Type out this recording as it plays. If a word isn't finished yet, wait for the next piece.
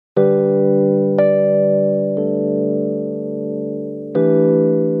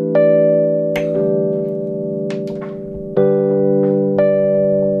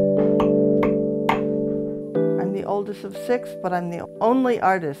oldest of 6, but I'm the only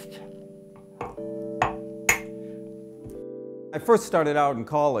artist. I first started out in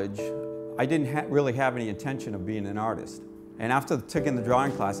college. I didn't really have any intention of being an artist. And after taking the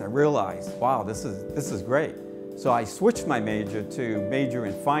drawing class, I realized, wow, this is great. So I switched my major to major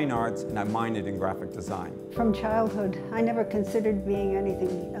in fine arts, and I minored in graphic design. From childhood, I never considered being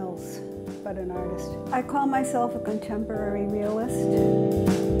anything else but an artist. I call myself a contemporary realist.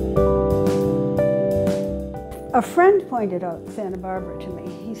 A friend pointed out Santa Barbara to me.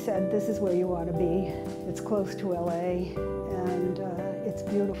 He said, this is where you ought to be. It's close to LA, and it's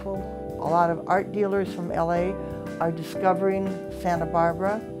beautiful. A lot of art dealers from LA are discovering Santa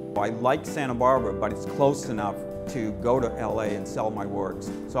Barbara. I like Santa Barbara, but it's close enough to go to LA and sell my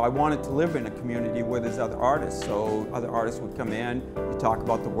works. So I wanted to live in a community where there's other artists. So other artists would come in, we talk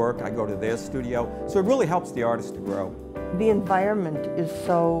about the work, I go to their studio. So it really helps the artist to grow. The environment is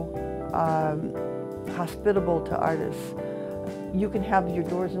so hospitable to artists. You can have your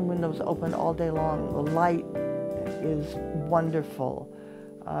doors and windows open all day long. The light is wonderful.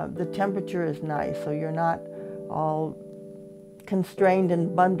 The temperature is nice, so you're not all constrained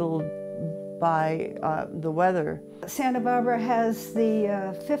and bundled by the weather. Santa Barbara has the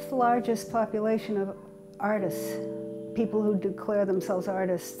 5th largest population of artists, people who declare themselves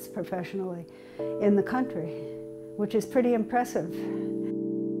artists professionally, in the country, which is pretty impressive.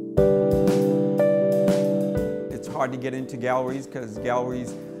 It's hard to get into galleries because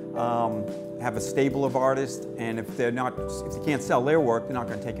galleries have a stable of artists, and if they can't sell their work, they're not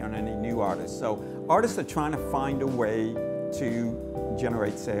going to take on any new artists. So artists are trying to find a way to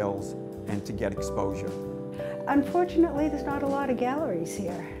generate sales and to get exposure. Unfortunately, there's not a lot of galleries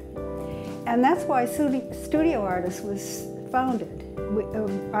here. And that's why Studio Artists was founded.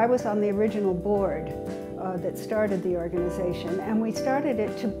 I was on the original board that started the organization, and we started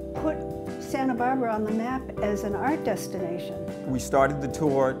it to put Santa Barbara on the map as an art destination. We started the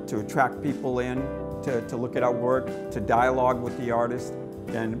tour to attract people in, to look at our work, to dialogue with the artist,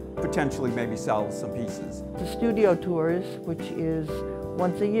 and potentially maybe sell some pieces. The studio tours, which is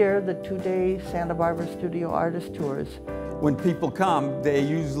once a year, the 2-day Santa Barbara Studio Artist Tours. When people come,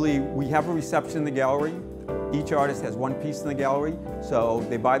 we have a reception in the gallery. Each artist has one piece in the gallery, so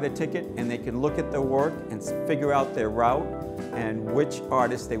they buy their ticket and they can look at their work and figure out their route and which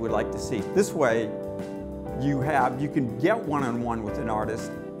artist they would like to see. This way, you can get one-on-one with an artist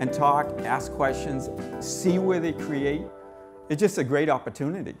and talk, ask questions, see where they create. It's just a great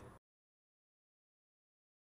opportunity.